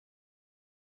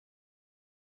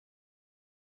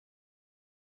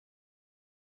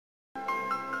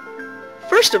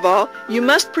First of all, you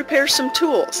must prepare some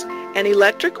tools: an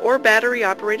electric or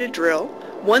battery-operated drill,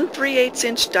 one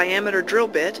 3/8" diameter drill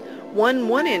bit, one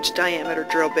 1" diameter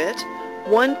drill bit,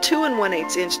 one 2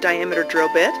 1/8" diameter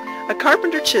drill bit, a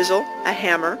carpenter chisel, a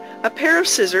hammer, a pair of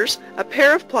scissors, a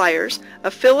pair of pliers, a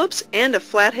Phillips, and a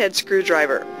flathead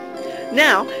screwdriver.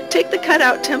 Now, take the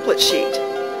cutout template sheet.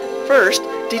 First,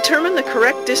 determine the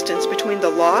correct distance between the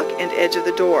lock and edge of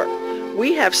the door.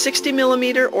 We have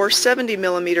 60mm or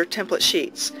 70mm template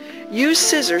sheets. Use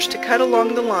scissors to cut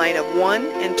along the line of 1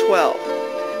 and 12.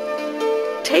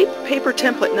 Tape paper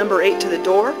template number 8 to the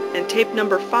door and tape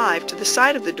number 5 to the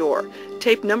side of the door.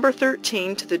 Tape number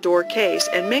 13 to the door case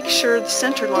and make sure the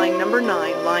center line number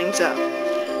 9 lines up.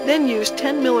 Then use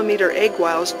 10mm egg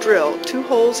wiles drill 2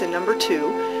 holes in number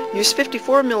 2. Use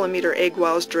 54mm egg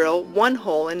wiles drill 1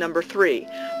 hole in number 3.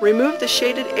 Remove the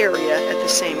shaded area at the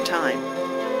same time.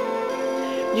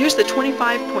 Use the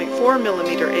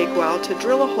 25.4mm egg wile to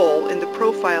drill a hole in the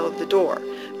profile of the door.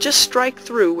 Just strike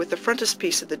through with the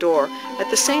frontispiece of the door. At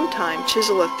the same time,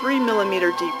 chisel a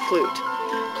 3mm deep flute.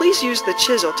 Please use the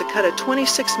chisel to cut a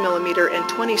 26mm and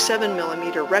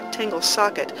 27mm rectangle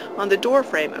socket on the door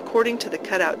frame according to the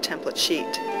cutout template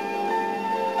sheet.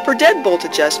 For deadbolt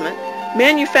adjustment,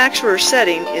 manufacturer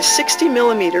setting is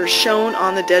 60mm shown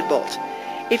on the deadbolt.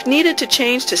 If needed to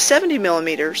change to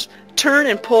 70mm, turn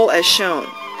and pull as shown.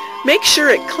 Make sure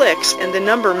it clicks and the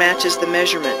number matches the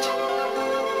measurement.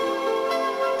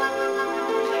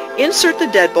 Insert the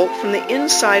deadbolt from the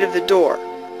inside of the door.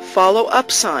 Follow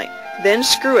up sign, then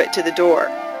screw it to the door.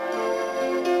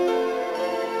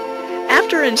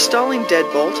 After installing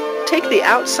deadbolt, take the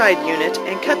outside unit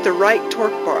and cut the right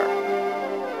torque bar.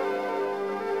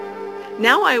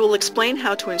 Now I will explain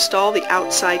how to install the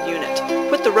outside unit.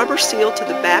 Put the rubber seal to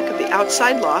the back of the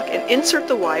outside lock and insert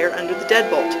the wire under the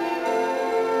deadbolt.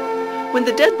 When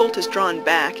the deadbolt is drawn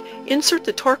back, insert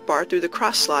the torque bar through the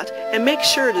cross slot and make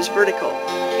sure it is vertical.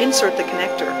 Insert the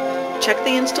connector. Check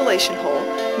the installation hole.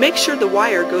 Make sure the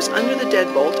wire goes under the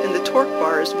deadbolt and the torque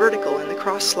bar is vertical in the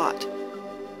cross slot.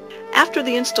 After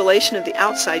the installation of the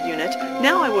outside unit,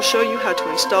 now I will show you how to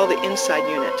install the inside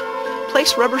unit.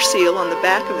 Place rubber seal on the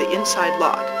back of the inside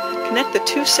lock. Connect the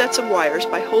 2 sets of wires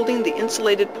by holding the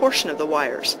insulated portion of the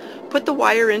wires. Put the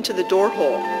wire into the door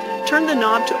hole. Turn the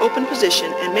knob to open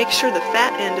position and make sure the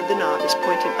fat end of the knob is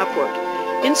pointing upward.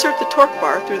 Insert the torque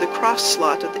bar through the cross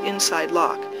slot of the inside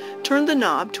lock. Turn the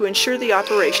knob to ensure the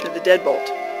operation of the deadbolt.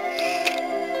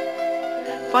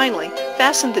 Finally,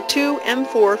 fasten the 2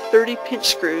 M4 30-pinch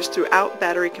screws throughout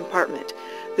battery compartment.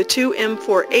 The 2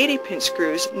 M4 80-pinch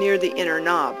screws near the inner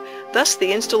knob. Thus,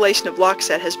 the installation of lock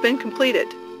set has been completed.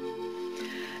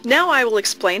 Now I will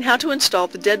explain how to install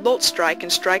the deadbolt strike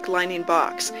and strike lining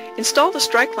box. Install the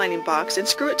strike lining box and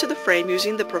screw it to the frame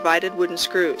using the provided wooden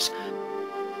screws.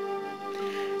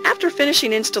 After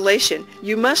finishing installation,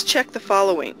 you must check the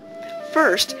following.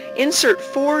 First, insert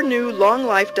 4 new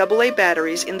long-life AA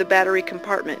batteries in the battery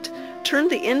compartment. Turn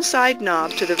the inside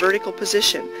knob to the vertical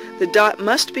position. The dot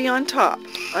must be on top,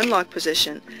 unlock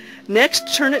position.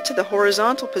 Next, turn it to the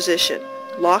horizontal position,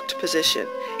 locked position.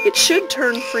 It should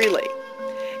turn freely.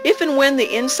 If and when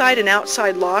the inside and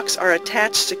outside locks are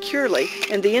attached securely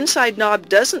and the inside knob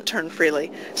doesn't turn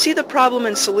freely, see the problem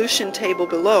and solution table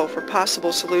below for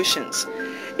possible solutions.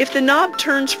 If the knob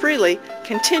turns freely,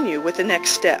 continue with the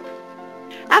next step.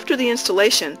 After the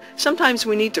installation, sometimes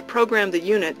we need to program the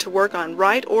unit to work on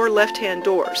right or left-hand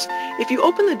doors. If you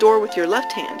open the door with your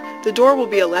left hand, the door will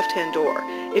be a left-hand door.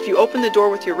 If you open the door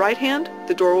with your right hand,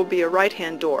 the door will be a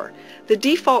right-hand door. The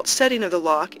default setting of the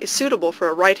lock is suitable for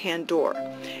a right-hand door.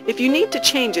 If you need to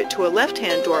change it to a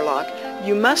left-hand door lock,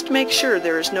 you must make sure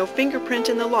there is no fingerprint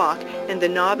in the lock and the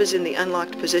knob is in the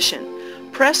unlocked position.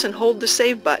 Press and hold the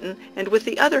save button, and with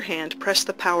the other hand press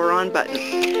the power on button.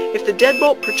 If the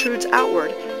deadbolt protrudes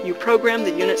outward, you program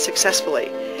the unit successfully.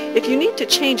 If you need to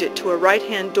change it to a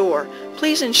right-hand door,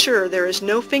 please ensure there is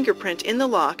no fingerprint in the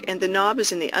lock and the knob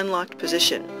is in the unlocked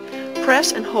position.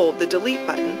 Press and hold the delete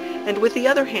button, and with the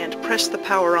other hand press the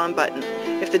power on button.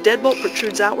 If the deadbolt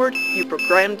protrudes outward, you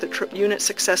programmed the unit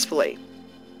successfully.